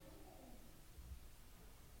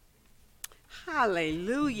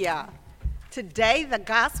Hallelujah. Today the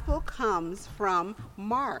gospel comes from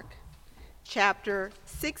Mark, chapter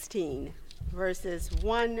 16, verses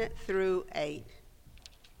 1 through 8.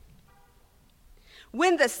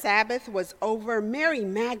 When the Sabbath was over, Mary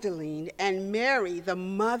Magdalene and Mary, the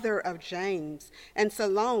mother of James, and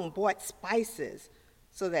Salome bought spices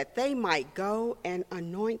so that they might go and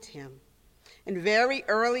anoint him. And very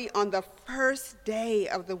early on the first day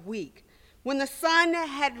of the week, when the sun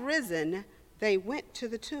had risen, they went to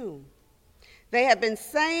the tomb. They had been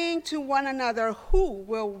saying to one another, "Who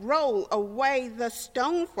will roll away the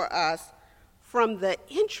stone for us from the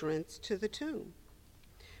entrance to the tomb?"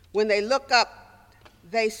 When they looked up,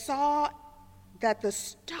 they saw that the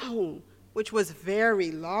stone, which was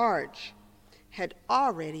very large, had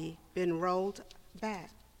already been rolled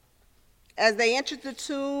back. As they entered the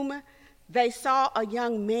tomb, they saw a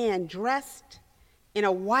young man dressed in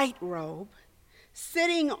a white robe,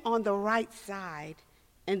 sitting on the right side,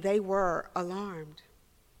 and they were alarmed.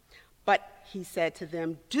 But he said to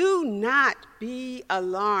them, "Do not be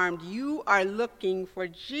alarmed. You are looking for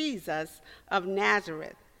Jesus of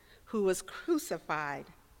Nazareth, who was crucified.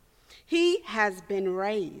 He has been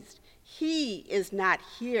raised. He is not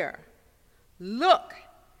here. Look,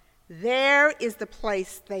 there is the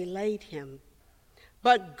place they laid him.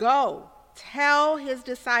 But go, tell his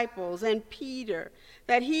disciples and Peter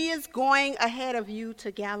that he is going ahead of you to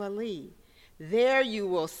Galilee. There you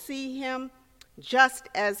will see him, just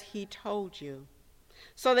as he told you."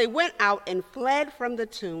 So they went out and fled from the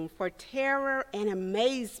tomb, for terror and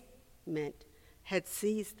amazement had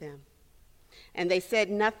seized them. And they said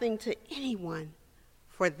nothing to anyone,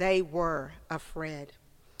 for they were afraid.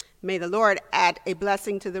 May the Lord add a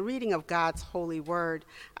blessing to the reading of God's holy word.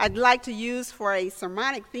 I'd like to use for a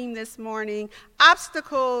sermonic theme this morning,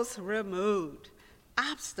 obstacles removed.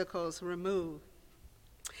 Obstacles removed.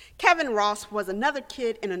 Kevin Ross was another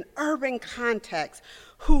kid in an urban context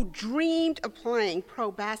who dreamed of playing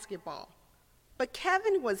pro basketball. But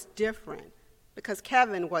Kevin was different because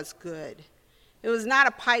Kevin was good. It was not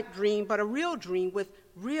a pipe dream, but a real dream with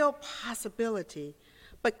real possibility.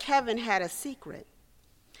 But Kevin had a secret.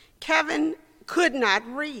 Kevin could not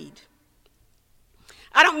read.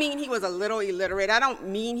 I don't mean he was a little illiterate. I don't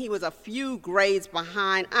mean he was a few grades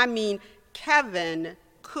behind. I mean Kevin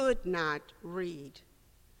could not read.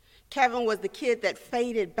 Kevin was the kid that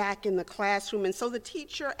faded back in the classroom, and so the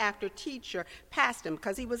teacher after teacher passed him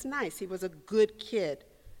because he was nice. He was a good kid.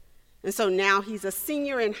 And so now he's a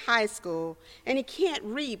senior in high school, and he can't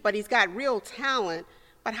read, but he's got real talent.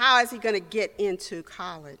 But how is he going to get into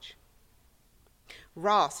college?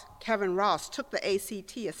 Kevin Ross, took the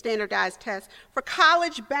ACT, a standardized test for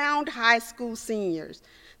college-bound high school seniors.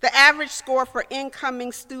 The average score for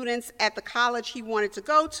incoming students at the college he wanted to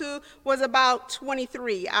go to was about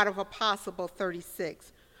 23 out of a possible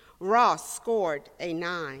 36. Ross scored a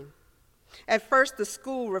 9. At first, the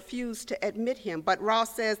school refused to admit him, but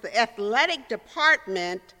Ross says the athletic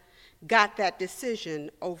department got that decision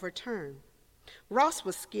overturned. Ross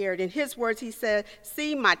was scared. In his words, he said,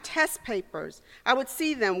 "See, my test papers, I would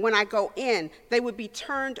see them when I go in. They would be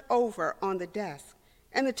turned over on the desk.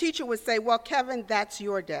 And the teacher would say, 'Well, Kevin, that's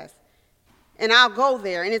your desk.' And I'll go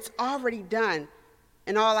there, and it's already done.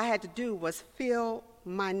 And all I had to do was fill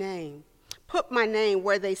my name, put my name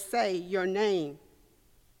where they say your name,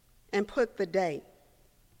 and put the date."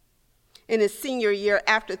 In his senior year,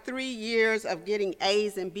 after 3 years of getting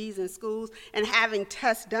A's and B's in schools and having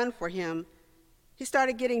tests done for him, he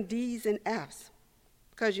started getting D's and F's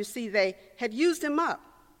because, you see, they had used him up.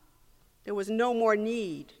 There was no more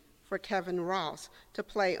need for Kevin Ross to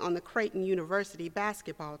play on the Creighton University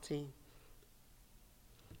basketball team.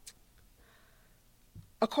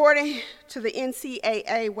 According to the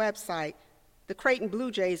NCAA website, the Creighton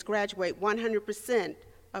Blue Jays graduate 100%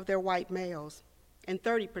 of their white males and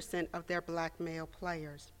 30% of their black male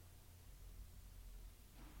players.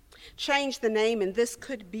 Change the name, and this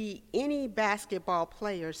could be any basketball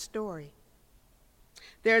player's story.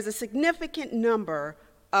 There's a significant number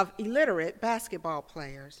of illiterate basketball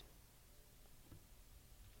players.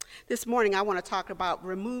 This morning, I want to talk about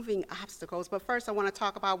removing obstacles, but first I want to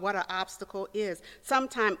talk about what an obstacle is.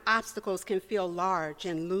 Sometimes obstacles can feel large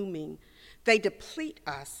and looming. They deplete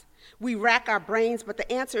us. We rack our brains, but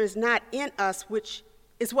the answer is not in us, which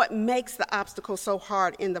is what makes the obstacle so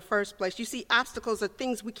hard in the first place. You see, obstacles are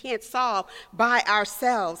things we can't solve by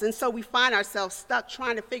ourselves, and so we find ourselves stuck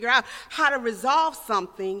trying to figure out how to resolve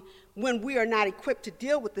something when we are not equipped to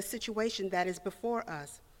deal with the situation that is before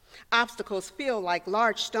us. Obstacles feel like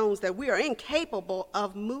large stones that we are incapable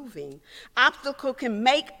of moving. Obstacle can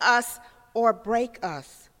make us or break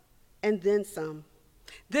us, and then some.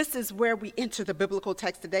 This is where we enter the biblical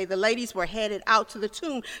text today. The ladies were headed out to the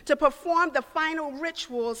tomb to perform the final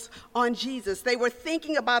rituals on Jesus. They were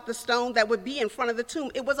thinking about the stone that would be in front of the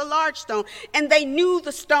tomb. It was a large stone, and they knew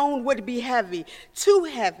the stone would be heavy, too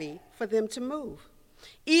heavy for them to move.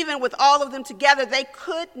 Even with all of them together, they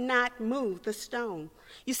could not move the stone.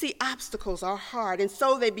 You see, obstacles are hard, and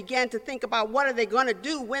so they began to think about what are they going to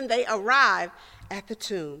do when they arrive at the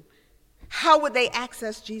tomb. How would they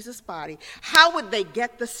access Jesus' body? How would they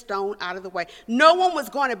get the stone out of the way? No one was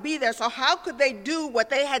going to be there, so how could they do what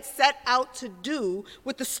they had set out to do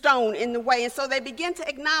with the stone in the way? And so they began to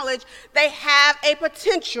acknowledge they have a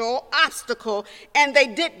potential obstacle, and they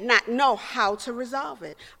did not know how to resolve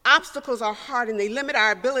it. Obstacles are hard, and they limit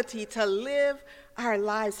our ability to live our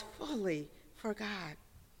lives fully for God.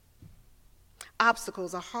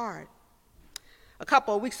 Obstacles are hard. A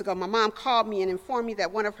couple of weeks ago, my mom called me and informed me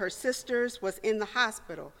that one of her sisters was in the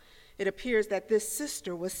hospital. It appears that this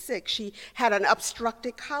sister was sick. She had an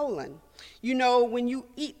obstructed colon. You know, when you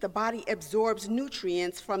eat, the body absorbs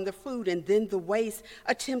nutrients from the food, and then the waste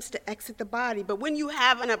attempts to exit the body. But when you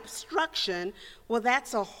have an obstruction, well,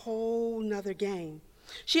 that's a whole nother game.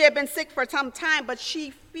 She had been sick for some time, but she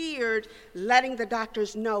feared letting the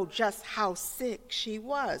doctors know just how sick she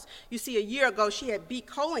was. You see, a year ago, she had beat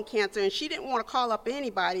colon cancer, and she didn't want to call up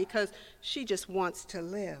anybody because she just wants to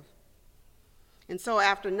live. And so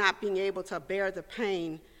after not being able to bear the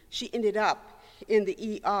pain, she ended up in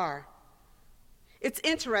the ER. It's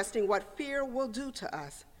interesting what fear will do to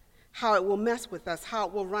us, how it will mess with us, how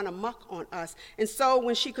it will run amok on us. And so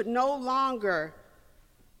when she could no longer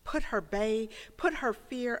put her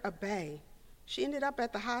fear at bay, she ended up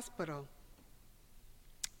at the hospital.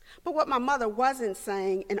 But what my mother wasn't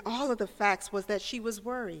saying in all of the facts was that she was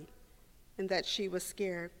worried and that she was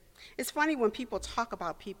scared. It's funny when people talk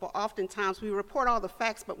about people, oftentimes we report all the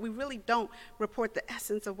facts, but we really don't report the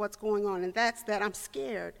essence of what's going on, and that's that I'm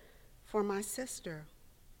scared for my sister.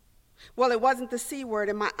 Well, it wasn't the C word,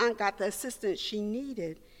 and my aunt got the assistance she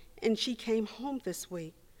needed, and she came home this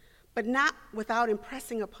week. But not without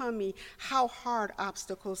impressing upon me how hard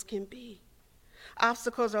obstacles can be.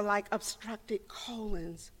 Obstacles are like obstructed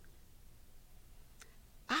colons.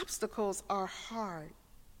 Obstacles are hard.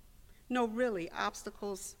 No, really,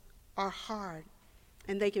 obstacles are hard,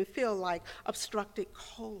 and they can feel like obstructed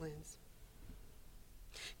colons.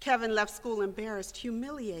 Kevin left school embarrassed,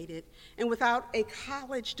 humiliated, and without a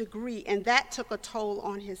college degree, and that took a toll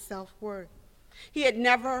on his self-worth. He had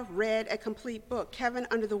never read a complete book. Kevin,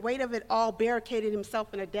 under the weight of it all, barricaded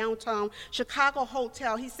himself in a downtown Chicago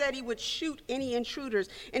hotel. He said he would shoot any intruders,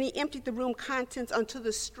 and he emptied the room contents onto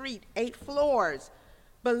the street, 8 floors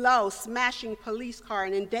below, smashing police car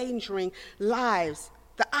and endangering lives.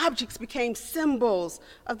 The objects became symbols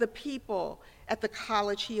of the people at the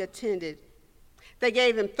college he attended. They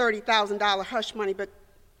gave him $30,000 hush money, but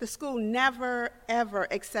the school never, ever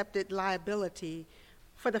accepted liability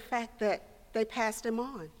for the fact that they passed him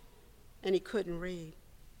on, and he couldn't read.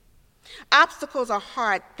 Obstacles are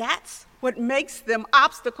hard. That's what makes them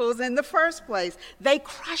obstacles in the first place. They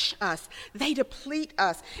crush us, they deplete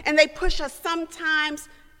us, and they push us sometimes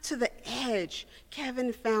to the edge.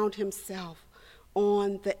 Kevin found himself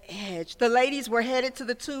on the edge. The ladies were headed to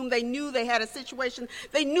the tomb. They knew they had a situation.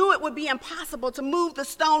 They knew it would be impossible to move the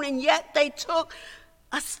stone, and yet they took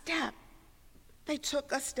a step. They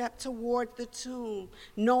took a step toward the tomb,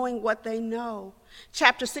 knowing what they know.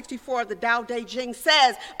 Chapter 64 of the Tao Te Ching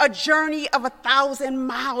says, a journey of 1,000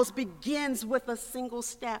 miles begins with a single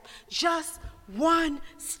step. Just one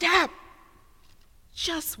step.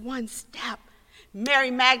 Just one step.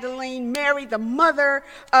 Mary Magdalene, Mary, the mother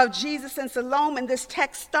of Jesus, and Salome, and this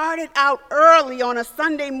text started out early on a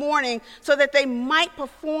Sunday morning so that they might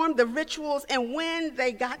perform the rituals, and when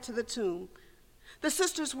they got to the tomb, the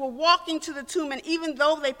sisters were walking to the tomb, and even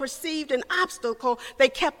though they perceived an obstacle, they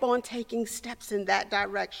kept on taking steps in that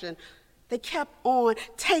direction. They kept on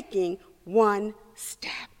taking one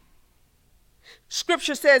step.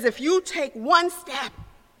 Scripture says if you take one step,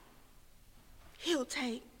 he'll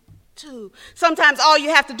take two. Sometimes all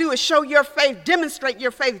you have to do is show your faith, demonstrate your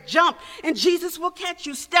faith, jump, and Jesus will catch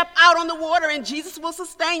you. Step out on the water, and Jesus will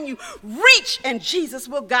sustain you. Reach, and Jesus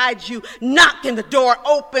will guide you. Knock, and the door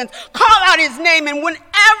opens. Call out his name, and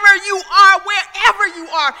whenever you are, wherever you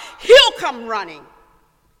are, he'll come running.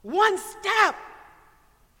 One step.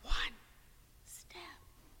 One step.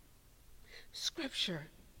 Scripture,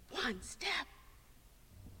 one step.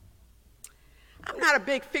 I'm not a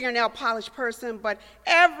big fingernail polish person, but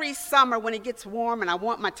every summer when it gets warm and I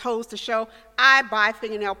want my toes to show, I buy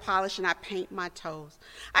fingernail polish and I paint my toes.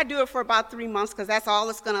 I do it for about 3 months because that's all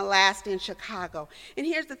it's going to last in Chicago. And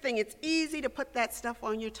here's the thing, it's easy to put that stuff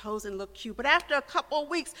on your toes and look cute, but after a couple of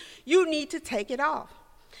weeks, you need to take it off.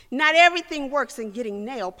 Not everything works in getting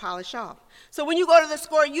nail polish off. So when you go to the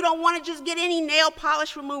store, you don't want to just get any nail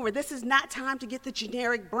polish remover. This is not time to get the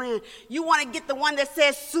generic brand. You want to get the one that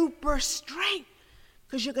says super strength,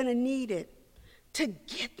 because you're going to need it to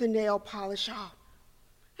get the nail polish off.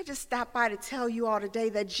 I just stopped by to tell you all today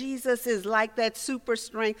that Jesus is like that super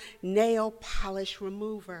strength nail polish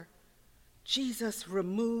remover. Jesus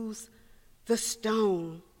removes the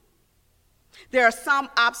stone. There are some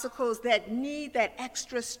obstacles that need that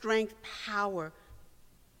extra strength power.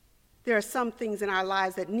 There are some things in our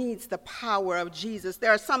lives that needs the power of Jesus.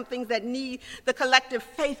 There are some things that need the collective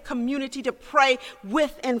faith community to pray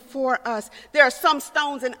with and for us. There are some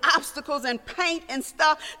stones and obstacles and paint and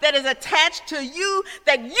stuff that is attached to you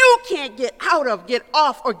that you can't get out of, get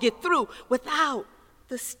off, or get through without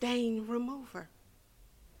the stain remover.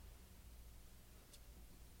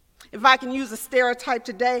 If I can use a stereotype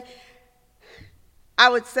today, I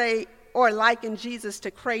would say, or liken Jesus to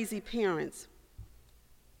crazy parents.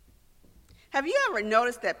 Have you ever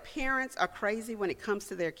noticed that parents are crazy when it comes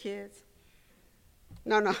to their kids?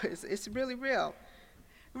 No, it's really real.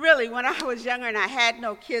 Really, when I was younger and I had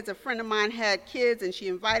no kids, a friend of mine had kids, and she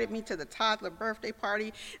invited me to the toddler birthday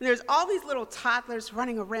party. And there's all these little toddlers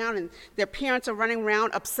running around, and their parents are running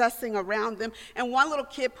around, obsessing around them. And one little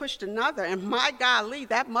kid pushed another, and my golly,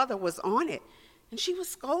 that mother was on it. And she was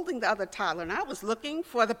scolding the other toddler, and I was looking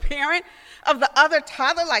for the parent of the other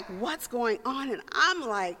toddler, like, what's going on? And I'm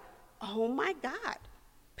like, oh my God,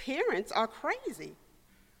 parents are crazy.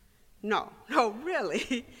 No,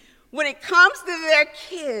 really. When it comes to their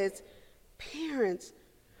kids, parents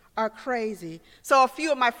are crazy. So a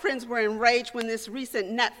few of my friends were enraged when this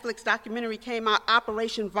recent Netflix documentary came out,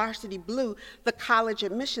 Operation Varsity Blue, the college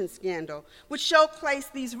admissions scandal, which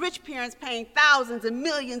showcased these rich parents paying thousands and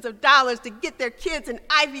millions of dollars to get their kids in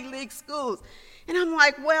Ivy League schools. And I'm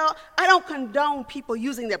like, well, I don't condone people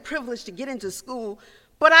using their privilege to get into school,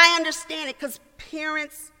 but I understand it because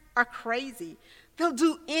parents are crazy. They'll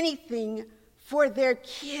do anything for their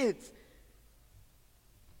kids.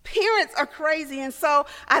 Parents are crazy, and so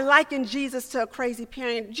I liken Jesus to a crazy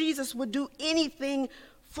parent. Jesus would do anything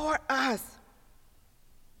for us.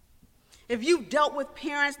 If you've dealt with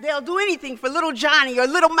parents, they'll do anything for little Johnny or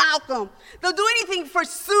little Malcolm. They'll do anything for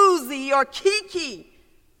Susie or Kiki.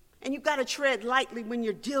 And you've got to tread lightly when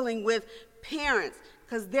you're dealing with parents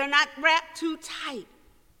because they're not wrapped too tight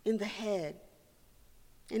in the head.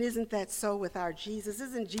 And isn't that so with our Jesus?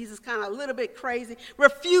 Isn't Jesus kind of a little bit crazy,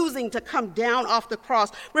 refusing to come down off the cross,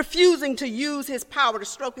 refusing to use his power to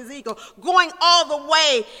stroke his ego, going all the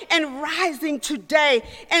way and rising today,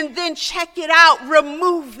 and then check it out,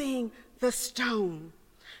 removing the stone?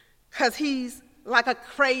 Because he's like a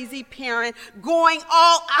crazy parent going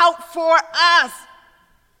all out for us.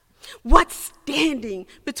 What's standing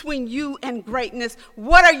between you and greatness?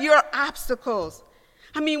 What are your obstacles?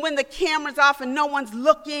 I mean, when the camera's off and no one's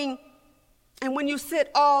looking, and when you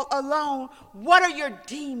sit all alone, what are your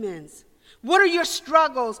demons? What are your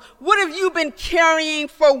struggles? What have you been carrying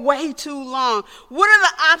for way too long? What are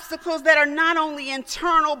the obstacles that are not only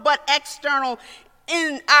internal but external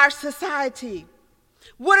in our society?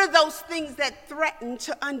 What are those things that threaten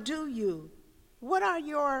to undo you? What are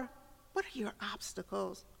your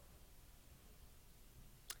obstacles?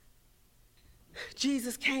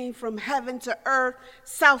 Jesus came from heaven to earth,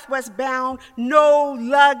 southwest bound, no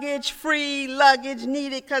luggage, free luggage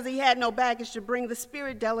needed because he had no baggage to bring. The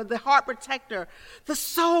spirit dealer, the heart protector, the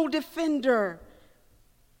soul defender.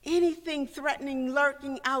 Anything threatening,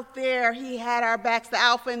 lurking out there, he had our backs, the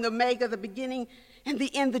Alpha and the Omega, the beginning and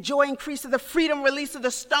the end, the joy increase of the freedom release of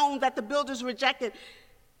the stone that the builders rejected,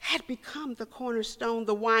 had become the cornerstone,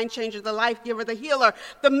 the wine changer, the life giver, the healer,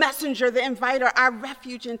 the messenger, the inviter, our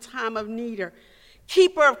refuge in time of need.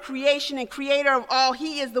 Keeper of creation and creator of all,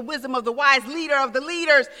 he is the wisdom of the wise, leader of the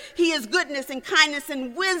leaders. He is goodness and kindness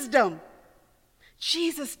and wisdom.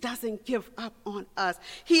 Jesus doesn't give up on us.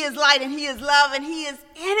 He is light and he is love and he is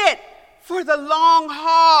in it for the long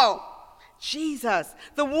haul. Jesus,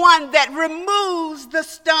 the one that removes the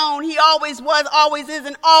stone. He always was, always is,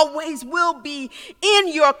 and always will be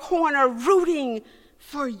in your corner, rooting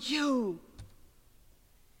for you.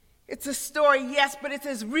 It's a story, yes, but it's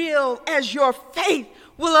as real as your faith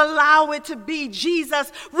will allow it to be.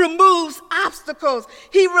 Jesus removes obstacles.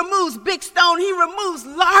 He removes big stone. He removes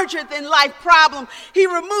larger than life problem. He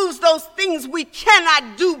removes those things we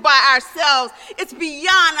cannot do by ourselves. It's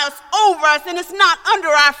beyond us, over us, and it's not under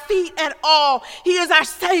our feet at all. He is our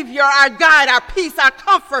Savior, our guide, our peace, our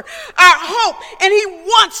comfort, our hope, and he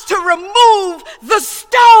wants to remove the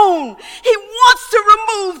stone. He wants to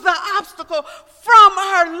remove the obstacle from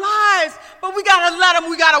our lives, but we got to let him,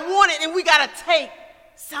 we got to want it, and we got to take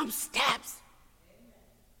some steps.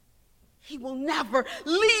 He will never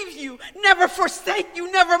leave you, never forsake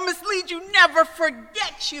you, never mislead you, never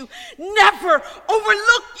forget you, never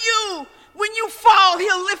overlook you. When you fall,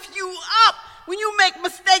 he'll lift you up. When you make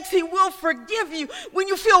mistakes, he will forgive you. When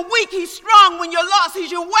you feel weak, he's strong. When you're lost,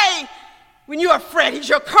 he's your way. When you're afraid, he's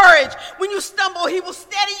your courage. When you stumble, he will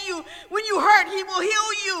steady you. When you hurt, he will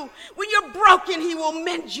heal you. When you're broken, he will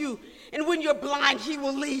mend you. And when you're blind, he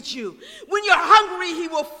will lead you. When you're hungry, he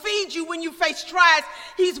will feed you. When you face trials,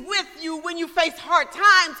 he's with you. When you face hard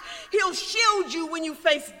times, he'll shield you. When you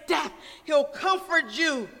face death, he'll comfort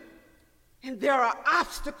you. And there are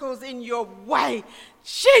obstacles in your way.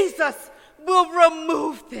 Jesus will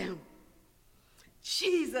remove them.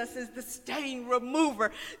 Jesus is the stain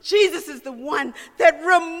remover. Jesus is the one that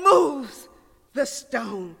removes the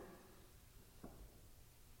stone.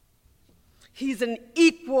 He's an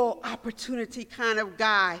equal opportunity kind of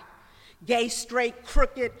guy. Gay, straight,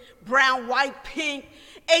 crooked, brown, white, pink,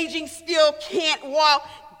 aging, still can't walk,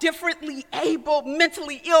 differently able,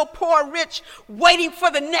 mentally ill, poor, rich, waiting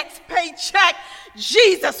for the next paycheck.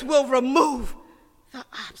 Jesus will remove the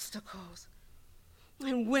obstacles.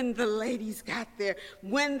 And when the ladies got there,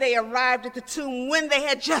 when they arrived at the tomb, when they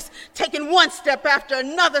had just taken one step after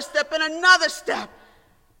another step and another step,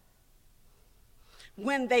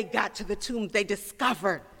 when they got to the tomb, they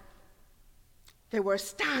discovered, they were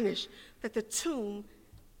astonished that the tomb,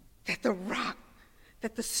 that the rock,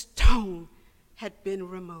 that the stone had been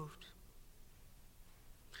removed.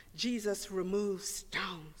 Jesus removes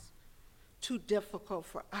stones, too difficult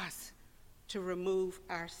for us to remove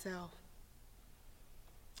ourselves.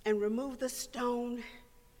 And remove the stone,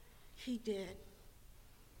 he did.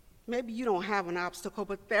 Maybe you don't have an obstacle,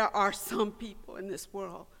 but there are some people in this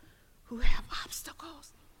world who have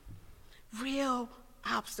obstacles, real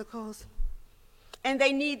obstacles. And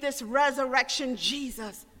they need this resurrection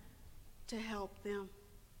Jesus to help them.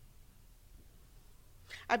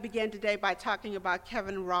 I began today by talking about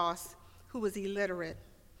Kevin Ross, who was illiterate,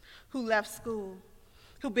 who left school,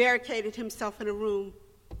 who barricaded himself in a room.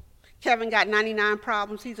 Kevin got 99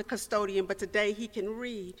 problems. He's a custodian, but today he can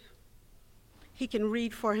read. He can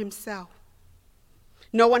read for himself.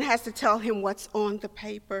 No one has to tell him what's on the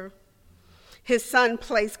paper. His son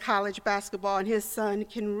plays college basketball, and his son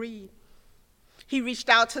can read. He reached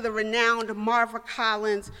out to the renowned Marva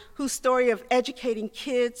Collins, whose story of educating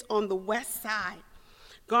kids on the West Side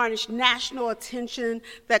garnished national attention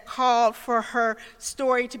that called for her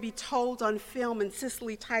story to be told on film, and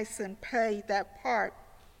Cicely Tyson played that part.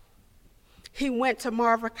 He went to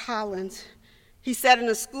Marva Collins. He sat in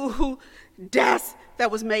a school desk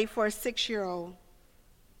that was made for a 6-year-old.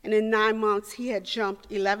 And in 9 months, he had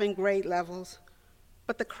jumped 11 grade levels,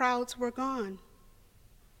 but the crowds were gone.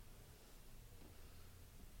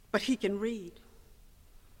 But he can read.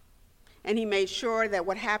 And he made sure that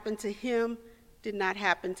what happened to him did not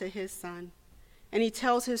happen to his son. And he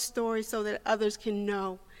tells his story so that others can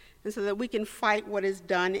know, and so that we can fight what is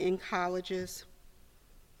done in colleges.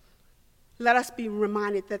 Let us be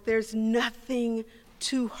reminded that there's nothing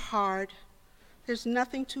too hard. There's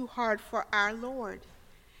nothing too hard for our Lord.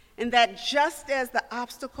 And that just as the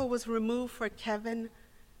obstacle was removed for Kevin,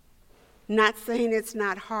 not saying it's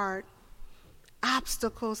not hard,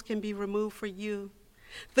 obstacles can be removed for you.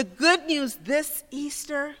 The good news this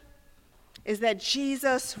Easter is that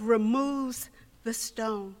Jesus removes the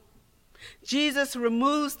stone. Jesus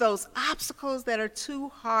removes those obstacles that are too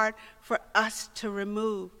hard for us to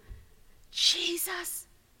remove. Jesus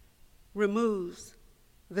removes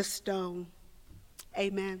the stone.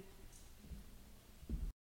 Amen.